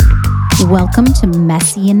Welcome to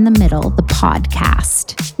Messy in the Middle, the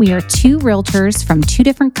podcast. We are two realtors from two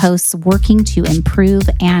different coasts working to improve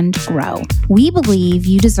and grow. We believe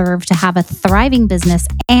you deserve to have a thriving business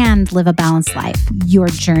and live a balanced life. Your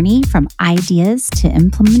journey from ideas to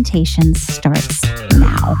implementation starts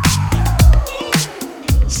now.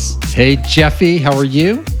 Hey, Jeffy, how are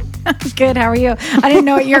you? Good. How are you? I didn't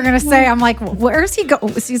know what you were going to say. I'm like, where is he go?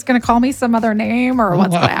 Is he going to call me some other name or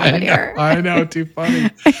what's going to happen here? I know. Too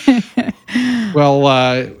funny. Well,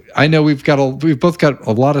 I know we've both got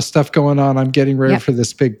a lot of stuff going on. I'm getting ready for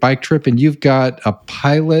this big bike trip, and you've got a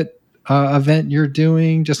pilot event you're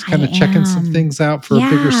doing, just kind of checking some things out for a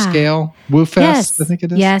bigger scale. WooFest, yes. I think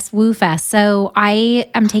it is. Yes, WooFest. So I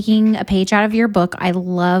am taking a page out of your book. I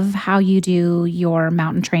love how you do your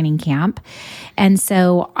mountain training camp. And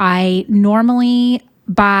so I normally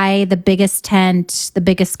buy the biggest tent, the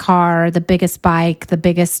biggest car, the biggest bike, the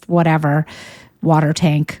biggest whatever, water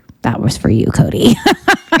tank. That was for you, Cody.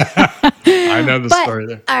 I know the story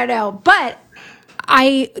there. I know. But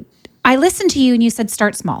I listened to you and you said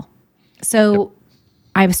start small. So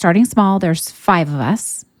I was starting small. There's 5 of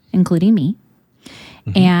us, including me.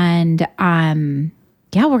 Mm-hmm. And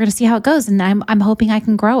we're going to see how it goes. And I'm hoping I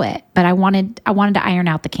can grow it. But I wanted to iron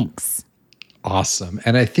out the kinks. Awesome.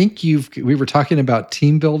 And I think we were talking about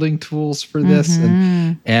team building tools for this,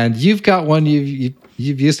 and you've got one you've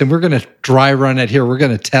used, and we're going to dry run it here. We're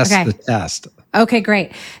going to test the test. Okay,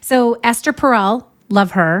 great. So Esther Perel,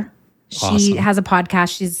 love her. Awesome. She has a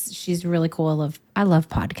podcast. She's really cool. I love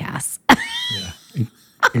podcasts. Yeah.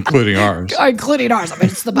 Including ours. Including ours. I mean,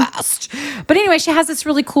 it's the best. But anyway, she has this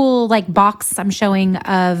really cool box I'm showing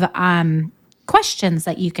of questions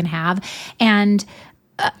that you can have. And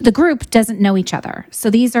the group doesn't know each other.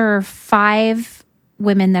 So these are 5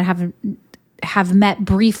 women that have met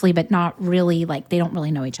briefly, but not really, they don't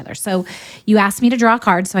really know each other. So you asked me to draw a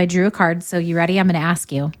card. So I drew a card. So you ready? I'm going to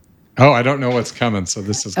ask you. Oh, I don't know what's coming. So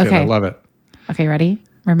this is good. Okay. I love it. Okay, ready?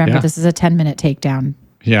 Remember, This is a 10-minute takedown.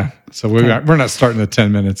 Yeah. So we're not starting the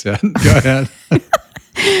 10 minutes yet. Go ahead.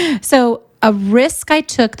 So a risk I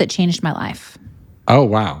took that changed my life. Oh,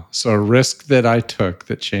 wow. So a risk that I took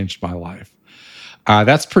that changed my life.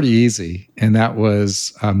 That's pretty easy. And that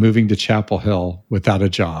was moving to Chapel Hill without a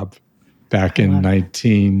job back in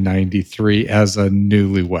 1993 as a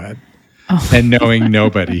newlywed and knowing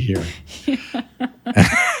nobody here.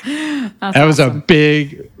 That was awesome. A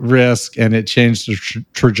big risk, and it changed the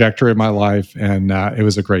trajectory of my life. And it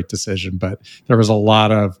was a great decision. But there was a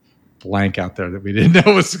lot of blank out there that we didn't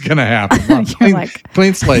know was going to happen.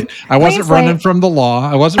 Clean slate. I wasn't running from the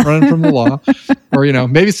law. Or,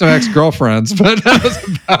 maybe some ex-girlfriends, but that was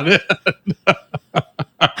about it.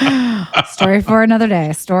 Story for another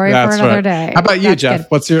day. Day. How about you, Jeff?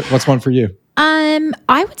 Good. What's one for you?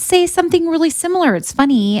 I would say something really similar. It's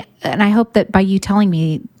funny, and I hope that by you telling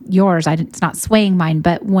me yours, it's not swaying mine,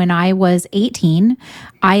 but when I was 18,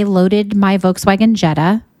 I loaded my Volkswagen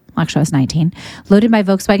Jetta. Actually, I was 19. Loaded my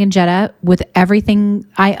Volkswagen Jetta with everything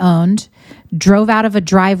I owned, drove out of a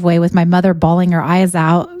driveway with my mother bawling her eyes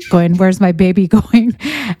out, going, "Where's my baby going?"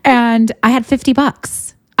 And I had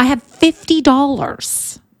 $50. I had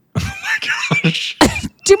 $50. Oh my gosh.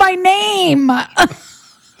 To my name.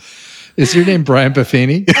 Is your name Brian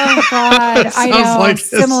Buffini? Oh God. I know. Like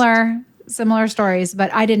Similar stories,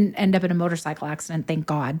 but I didn't end up in a motorcycle accident, thank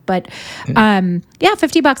God. But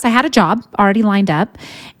 $50. I had a job already lined up,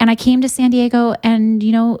 and I came to San Diego, and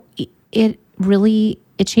it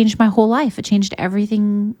changed my whole life. It changed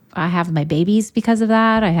everything. I have my babies because of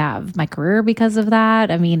that. I have my career because of that.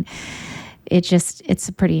 I mean, it's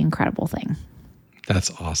a pretty incredible thing. That's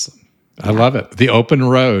awesome. I love it. The open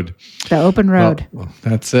road. Well,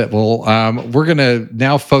 that's it. Well, we're going to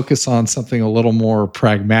now focus on something a little more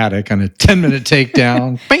pragmatic on a 10-minute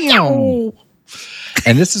takedown. Bam!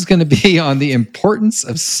 And this is going to be on the importance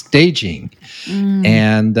of staging.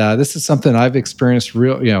 And this is something I've experienced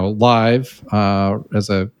live as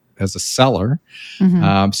a seller.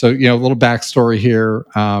 So, a little backstory here.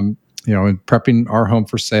 In prepping our home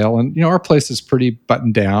for sale. And, our place is pretty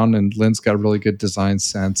buttoned down, and Lynn's got a really good design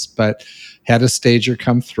sense, but had a stager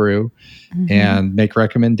come through and make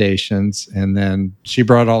recommendations. And then she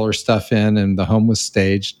brought all her stuff in, and the home was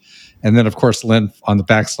staged. And then, of course, Lynn on the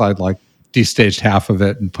backside, destaged half of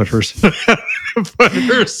it and put her spin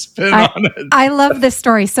on it. I love this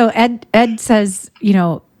story. So Ed says,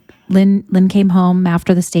 Lynn came home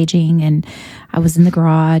after the staging, and I was in the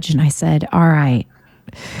garage, and I said, "All right,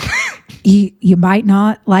 you might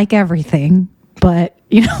not like everything, but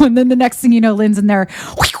and then the next thing you know, Lynn's in there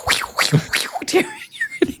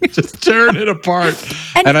just tearing it apart."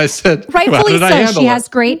 And I said, rightfully so.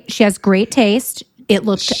 She has great taste. It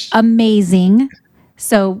looked amazing.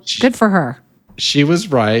 So good for her. She was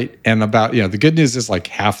right. And about, the good news is like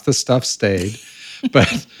half the stuff stayed,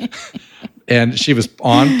 but, and she was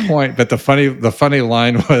on point. But the funny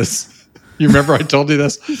line was, you remember I told you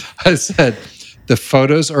this? I said, the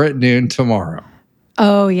photos are at noon tomorrow.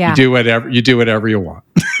 Oh yeah. You do whatever you want.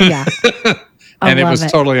 Yeah. And it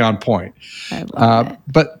was totally on point. I love it.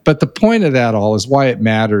 But the point of that all is why it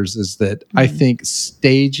matters is that I think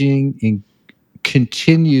staging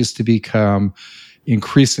continues to become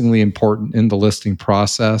increasingly important in the listing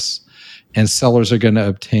process, and sellers are going to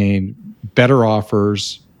obtain better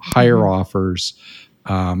offers, higher offers.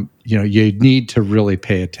 You need to really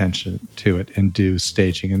pay attention to it and do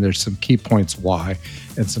staging. And there's some key points why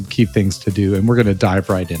and some key things to do. And we're going to dive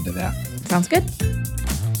right into that. Sounds good.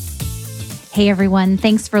 Hey, everyone.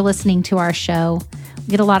 Thanks for listening to our show.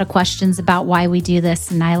 We get a lot of questions about why we do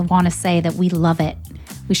this, and I want to say that we love it.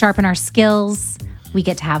 We sharpen our skills, we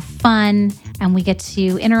get to have fun, and we get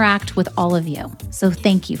to interact with all of you. So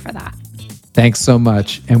thank you for that. Thanks so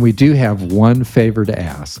much. And we do have one favor to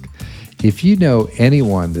ask. If you know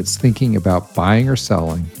anyone that's thinking about buying or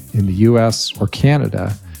selling in the US or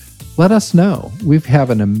Canada, let us know. We have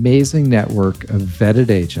an amazing network of vetted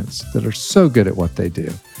agents that are so good at what they do.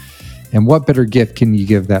 And what better gift can you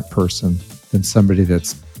give that person than somebody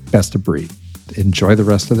that's best of breed? Enjoy the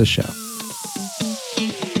rest of the show.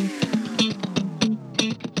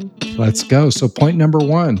 Let's go. So point number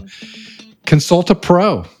 1, consult a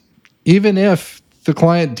pro. Even if the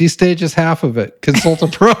client destages half of it, consult a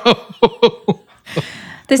pro.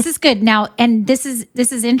 This is good. Now, and this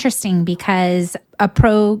is interesting because a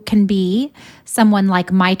pro can be someone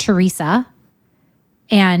like my Teresa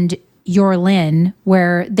and your Lynn,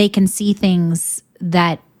 where they can see things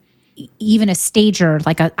that even a stager,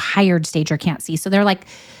 like a hired stager, can't see. So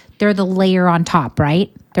they're the layer on top,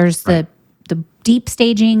 right? There's the deep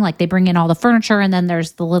staging, like they bring in all the furniture, and then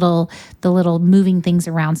there's the little moving things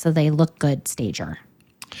around so they look good stager.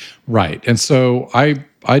 Right. And so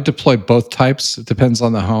I deploy both types. It depends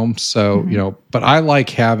on the home. So, but I like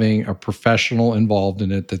having a professional involved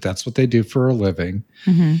in it, that's what they do for a living.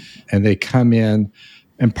 And they come in.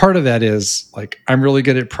 And part of that is like, I'm really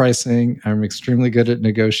good at pricing. I'm extremely good at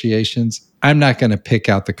negotiations. I'm not going to pick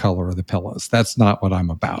out the color of the pillows. That's not what I'm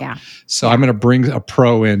about. Yeah. So I'm going to bring a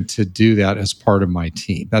pro in to do that as part of my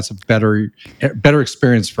team. That's a better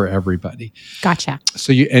experience for everybody. Gotcha.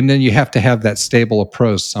 So and then you have to have that stable of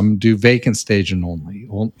pros. Some do vacant staging only.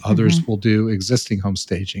 Others will do existing home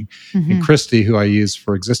staging. And Christy, who I use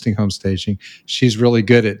for existing home staging, she's really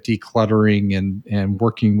good at decluttering and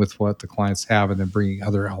working with what the clients have and then bringing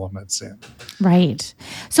other elements in. Right.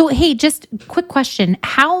 So, hey, just a quick question.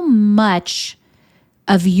 How much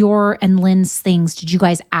of your and Lynn's things did you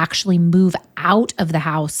guys actually move out of the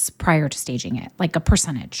house prior to staging it? Like a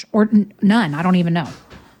percentage or none? I don't even know.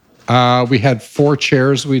 We had 4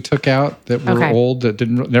 chairs we took out that were old, that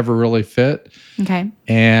never really fit. Okay.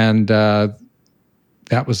 And that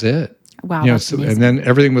was it. Wow. That's amazing. And then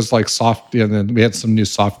everything was like soft. And then we had some new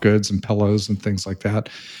soft goods and pillows and things like that.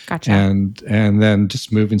 Gotcha. And then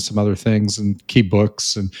just moving some other things and key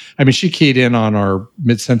books. And I mean, she keyed in on our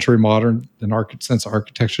mid-century modern and sense of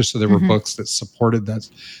architecture. So there were books that supported that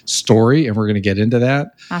story, and we're going to get into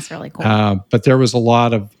that. That's really cool. But there was a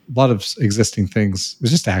lot of existing things. It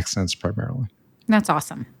was just accents primarily. That's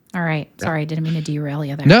awesome. All right. Yeah. Sorry, I didn't mean to derail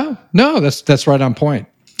you there. No, that's right on point.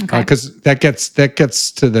 Because that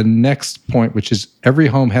gets to the next point, which is every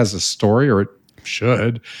home has a story, or it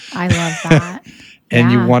should. I love that.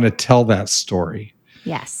 And you want to tell that story.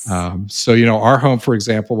 Yes. So our home, for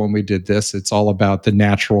example, when we did this, it's all about the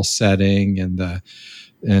natural setting and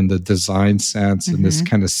the design sense and this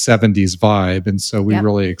kind of 70s vibe, and so we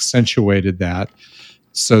really accentuated that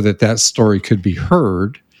so that story could be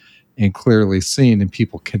heard and clearly seen, and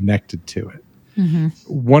people connected to it.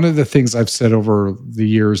 One of the things I've said over the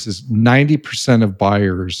years is 90% of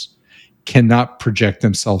buyers cannot project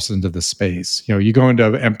themselves into the space. You go into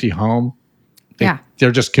an empty home,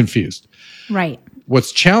 they're just confused. Right.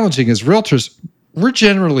 What's challenging is realtors, we're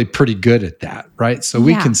generally pretty good at that, right? So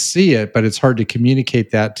we can see it, but it's hard to communicate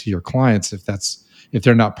that to your clients if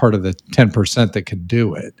they're not part of the 10% that can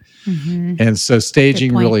do it. And so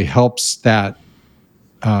staging really helps that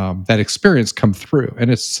experience come through.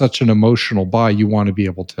 And it's such an emotional buy. You want to be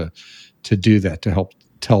able to do that, to help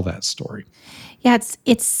tell that story. Yeah,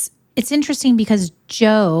 it's interesting because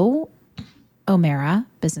Joe O'Mara,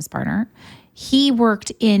 business partner, he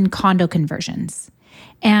worked in condo conversions,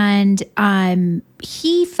 and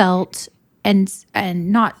he felt, and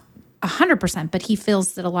not 100%, but he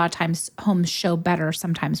feels that a lot of times homes show better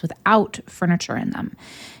sometimes without furniture in them.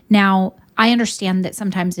 Now, I understand that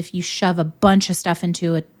sometimes if you shove a bunch of stuff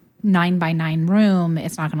into a 9 by 9 room,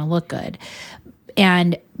 it's not going to look good.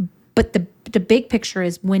 But the big picture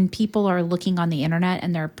is when people are looking on the internet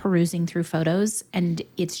and they're perusing through photos and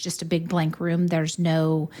it's just a big blank room, there's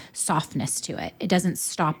no softness to it. It doesn't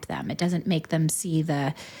stop them. It doesn't make them see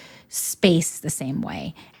the space the same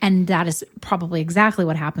way. And that is probably exactly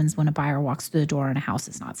what happens when a buyer walks through the door and a house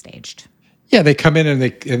is not staged. Yeah, they come in and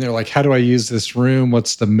they're like, how do I use this room?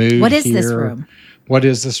 What's the mood? What is here? this room? What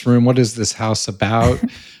is this room? What is this house about?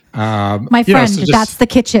 My friend, that's the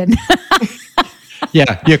kitchen.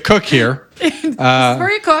 Yeah, you cook here. This is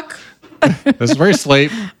where you cook. This is where you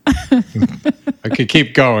sleep. I could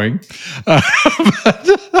keep going.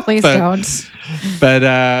 Please don't. But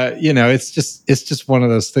it's just one of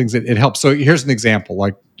those things that it helps. So here's an example.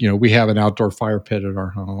 Like, we have an outdoor fire pit at our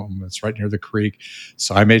home. It's right near the creek.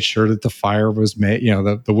 So I made sure that the fire was made,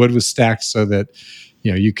 the wood was stacked so that,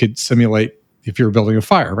 you could simulate if you were building a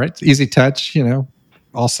fire, right? It's easy touch,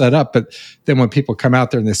 all set up. But then when people come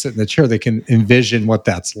out there and they sit in the chair, they can envision what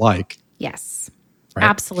that's like. Yes, right?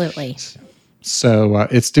 Absolutely. So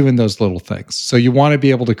it's doing those little things. So you want to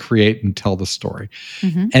be able to create and tell the story.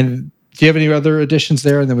 Mm-hmm. And do you have any other additions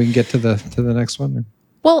there? And then we can get to the next one. Or?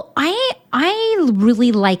 Well, I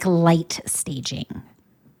really like light staging.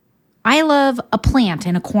 I love a plant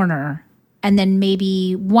in a corner and then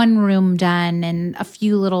maybe one room done and a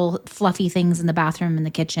few little fluffy things in the bathroom and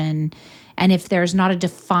the kitchen. And if there's not a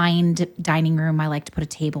defined dining room, I like to put a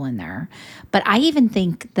table in there. But I even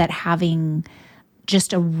think that having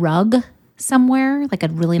just a rug somewhere, like a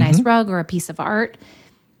really nice rug or a piece of art,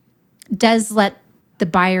 does let the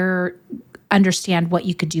buyer understand what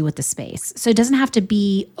you could do with the space. So it doesn't have to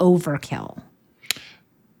be overkill.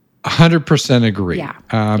 100% agree.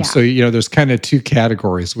 Yeah. So, there's kind of two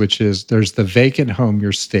categories, which is there's the vacant home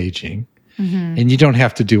you're staging, and you don't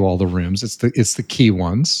have to do all the rooms. It's the key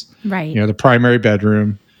ones. Right. The primary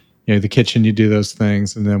bedroom, the kitchen, you do those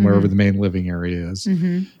things, and then wherever the main living area is.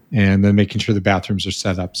 And then making sure the bathrooms are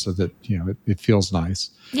set up so that, it feels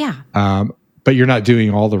nice. Yeah. But you're not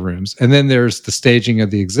doing all the rooms. And then there's the staging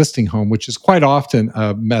of the existing home, which is quite often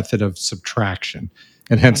a method of subtraction.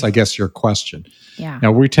 And hence, I guess, your question. Yeah.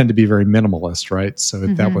 Now, we tend to be very minimalist, right? So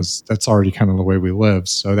that's already kind of the way we live.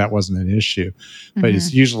 So that wasn't an issue. But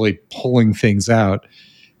it's usually pulling things out.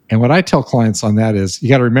 And what I tell clients on that is you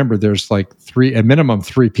got to remember there's like a minimum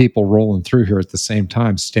three people rolling through here at the same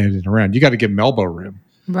time, standing around. You got to give them elbow room.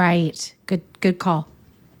 Right. Good call.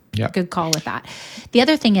 Yeah. Good call with that. The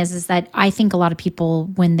other thing is that I think a lot of people,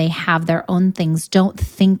 when they have their own things, don't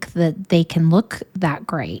think that they can look that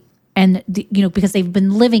great. And, because they've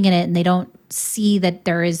been living in it and they don't see that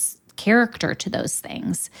there is character to those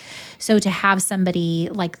things. So to have somebody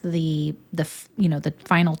like the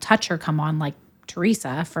final toucher come on, like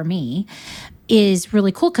Teresa for me, is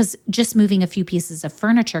really cool because just moving a few pieces of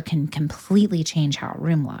furniture can completely change how a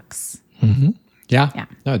room looks. Mm-hmm. Yeah.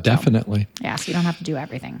 No, definitely. So you don't have to do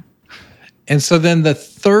everything. And so then the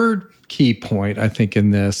third key point, I think,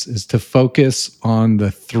 in this is to focus on the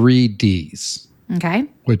 3 Ds. Okay.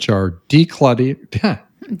 Which are declutter,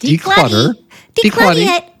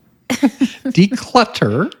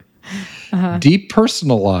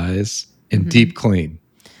 depersonalize, and deep clean.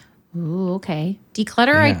 Ooh, okay.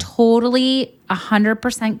 Declutter, yeah. I totally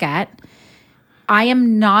 100% get. I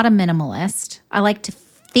am not a minimalist. I like to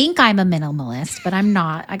think I'm a minimalist, but I'm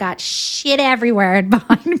not. I got shit everywhere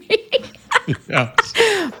behind me. Yeah.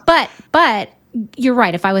 But you're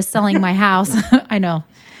right. If I was selling my house, I know.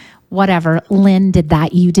 Whatever. Lynn did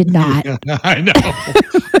that. You did not. I know.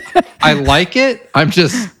 I like it. I'm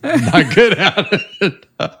just not good at it.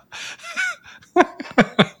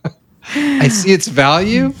 I see its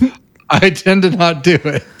value. I tend to not do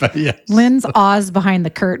it. But yes. Lynn's Oz behind the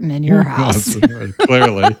curtain in your house.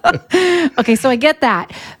 Clearly. Okay, so I get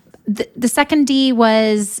that. The second D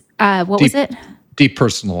was, was it?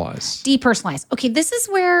 Depersonalize. Depersonalize. Okay, this is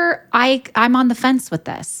where I'm on the fence with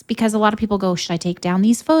this because a lot of people go, should I take down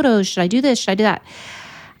these photos? Should I do this? Should I do that?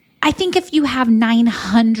 I think if you have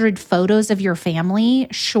 900 photos of your family,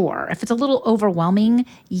 sure. If it's a little overwhelming,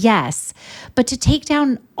 yes. But to take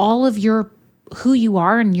down all of who you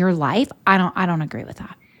are in your life, I don't agree with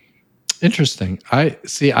that. Interesting. I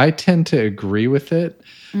tend to agree with it.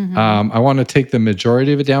 I want to take the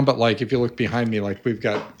majority of it down, but like if you look behind me, like we've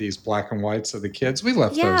got these black and whites of the kids. We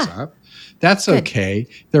left those up. That's good. Okay.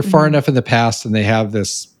 They're far enough in the past, and they have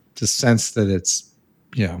this sense that it's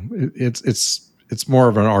it's more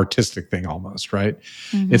of an artistic thing almost, right?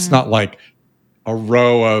 It's not like a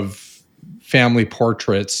row of family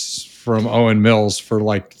portraits from Owen Mills for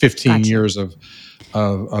like 15 years of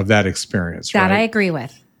that experience. That right? I agree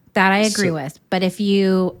with. That I agree with. But if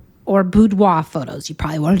you, or boudoir photos, you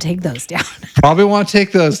probably want to take those down. Probably want to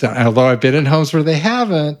take those down. Although I've been in homes where they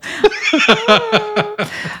haven't.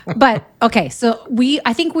 But okay, so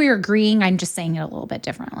I think we're agreeing. I'm just saying it a little bit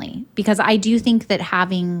differently because I do think that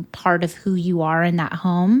having part of who you are in that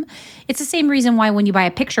home, it's the same reason why when you buy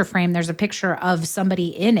a picture frame, there's a picture of somebody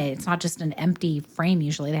in it. It's not just an empty frame.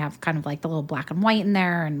 Usually they have kind of like the little black and white in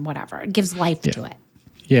there and whatever. It gives life to it.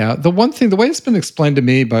 Yeah. The one thing, the way it's been explained to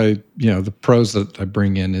me by, the pros that I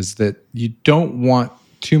bring in is that you don't want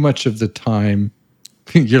too much of the time.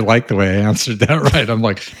 You're like the way I answered that, right? I'm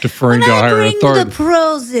like deferring to higher authority. The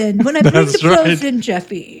pros in. When I bring the pros in,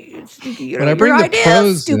 Jeffy. When I bring the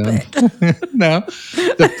pros in. No.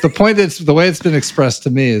 The way it's been expressed to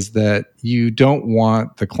me is that you don't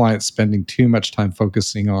want the client spending too much time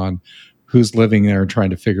focusing on who's living there and trying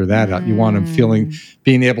to figure that out. You want them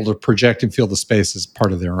being able to project and feel the space as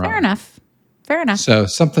part of their own. Fair enough. So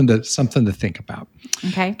something to think about.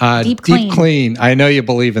 Okay. Deep clean. I know you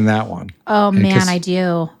believe in that one. Oh, man, I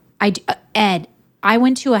do. Ed, I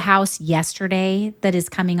went to a house yesterday that is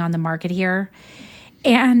coming on the market here.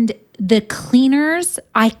 And the cleaners,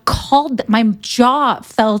 my jaw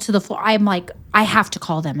fell to the floor. I'm like, I have to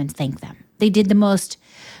call them and thank them. They did the most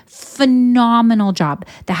phenomenal job.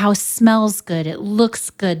 The house smells good. It looks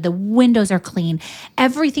good. The windows are clean.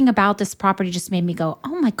 Everything about this property just made me go,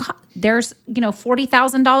 oh my God, there's,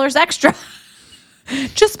 $40,000 extra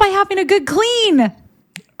just by having a good clean.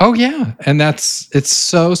 Oh yeah. And it's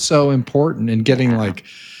so important in getting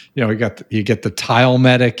you get the tile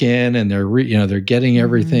medic in and they're getting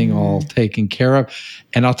everything all taken care of.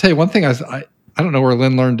 And I'll tell you one thing, I don't know where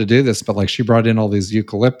Lynn learned to do this, but like she brought in all these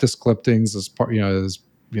eucalyptus clippings as part, as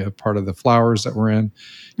part of the flowers that were in,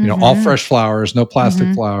 all fresh flowers, no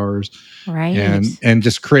plastic flowers, right? And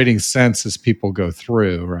just creating sense as people go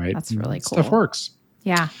through, right? That's really cool. Stuff works.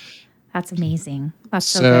 Yeah, that's amazing. That's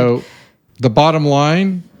so good. The bottom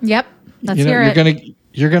line. Yep, let's hear it.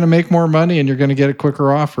 You're gonna make more money and you're gonna get a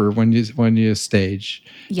quicker offer when you stage.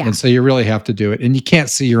 Yeah. And so you really have to do it, and you can't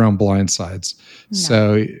see your own blind sides. No.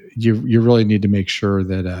 So you really need to make sure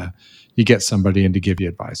that you get somebody in to give you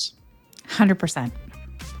advice. 100%.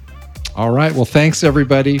 All right. Well, thanks,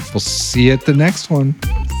 everybody. We'll see you at the next one.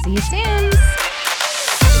 See you soon.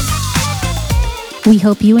 We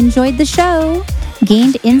hope you enjoyed the show,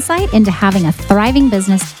 gained insight into having a thriving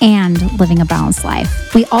business and living a balanced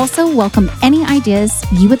life. We also welcome any ideas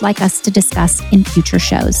you would like us to discuss in future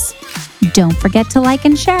shows. Don't forget to like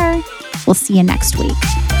and share. We'll see you next week.